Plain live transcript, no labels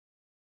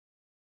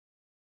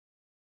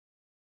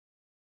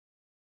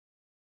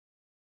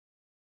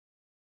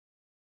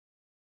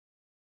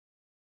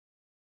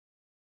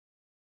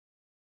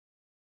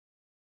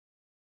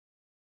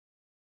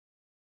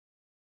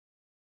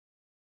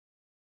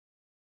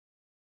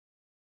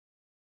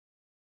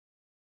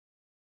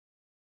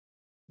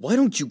Why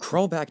don't you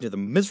crawl back into the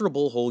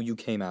miserable hole you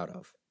came out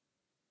of?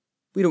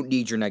 We don't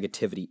need your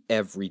negativity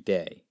every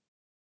day.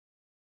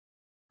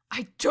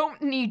 I don't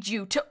need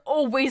you to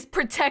always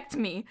protect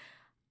me.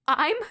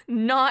 I'm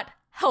not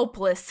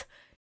helpless.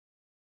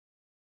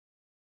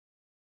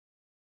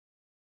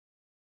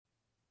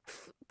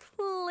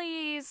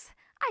 Please,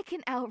 I can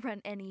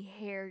outrun any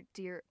hare,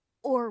 deer,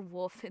 or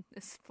wolf in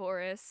this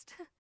forest.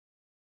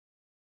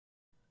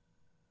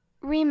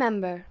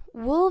 Remember,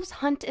 wolves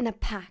hunt in a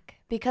pack,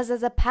 because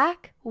as a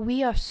pack,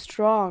 we are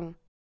strong.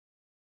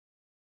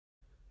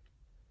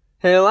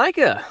 Hey,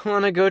 Leica,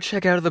 wanna go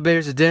check out the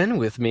bear's den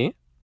with me?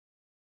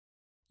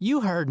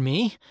 You heard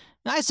me.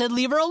 I said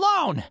leave her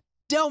alone.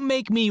 Don't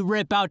make me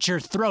rip out your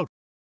throat.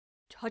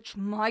 Touch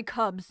my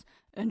cubs,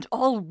 and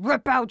I'll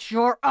rip out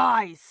your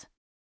eyes.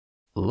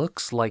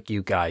 Looks like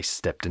you guys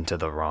stepped into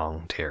the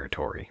wrong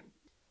territory.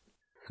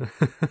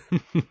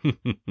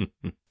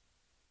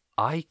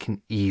 I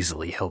can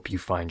easily help you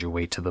find your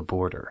way to the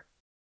border.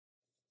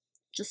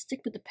 Just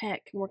stick with the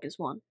pack and work as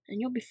one,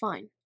 and you'll be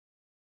fine.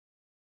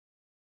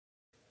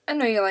 I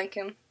know you like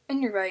him,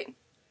 and you're right.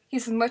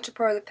 He's as much a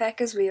part of the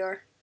pack as we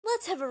are.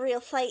 Let's have a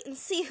real fight and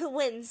see who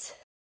wins.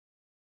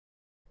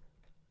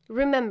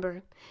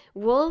 Remember,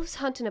 wolves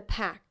hunt in a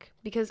pack,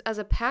 because as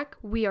a pack,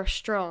 we are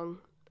strong.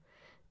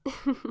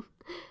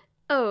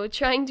 Oh,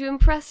 trying to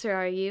impress her,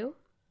 are you?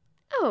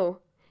 Oh,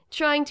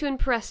 trying to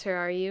impress her,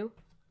 are you?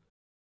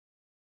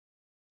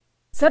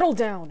 Settle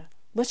down.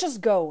 Let's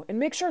just go and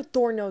make sure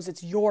Thor knows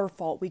it's your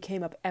fault we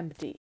came up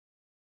empty.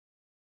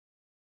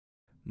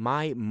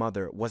 My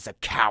mother was a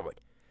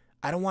coward.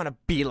 I don't want to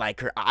be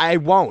like her. I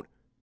won't.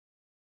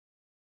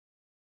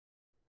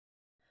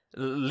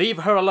 Leave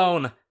her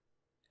alone.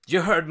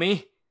 You heard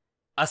me.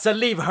 I said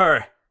leave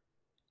her.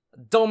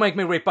 Don't make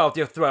me rip out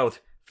your throat,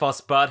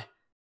 fussbud.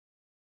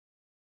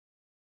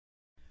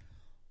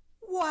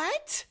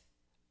 What?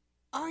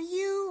 Are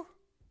you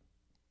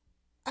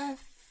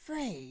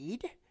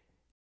afraid?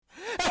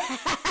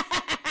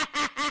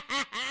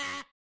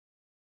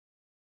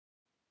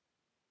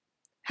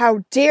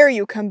 How dare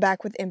you come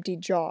back with empty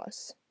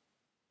jaws?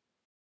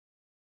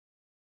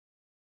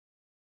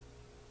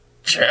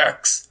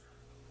 Jax,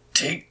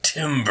 take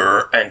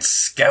timber and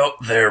scout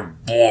their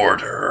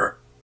border.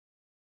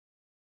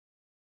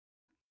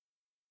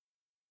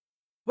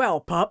 Well,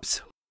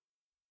 pups,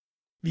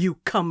 you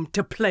come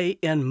to play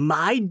in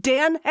my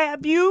den,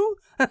 have you?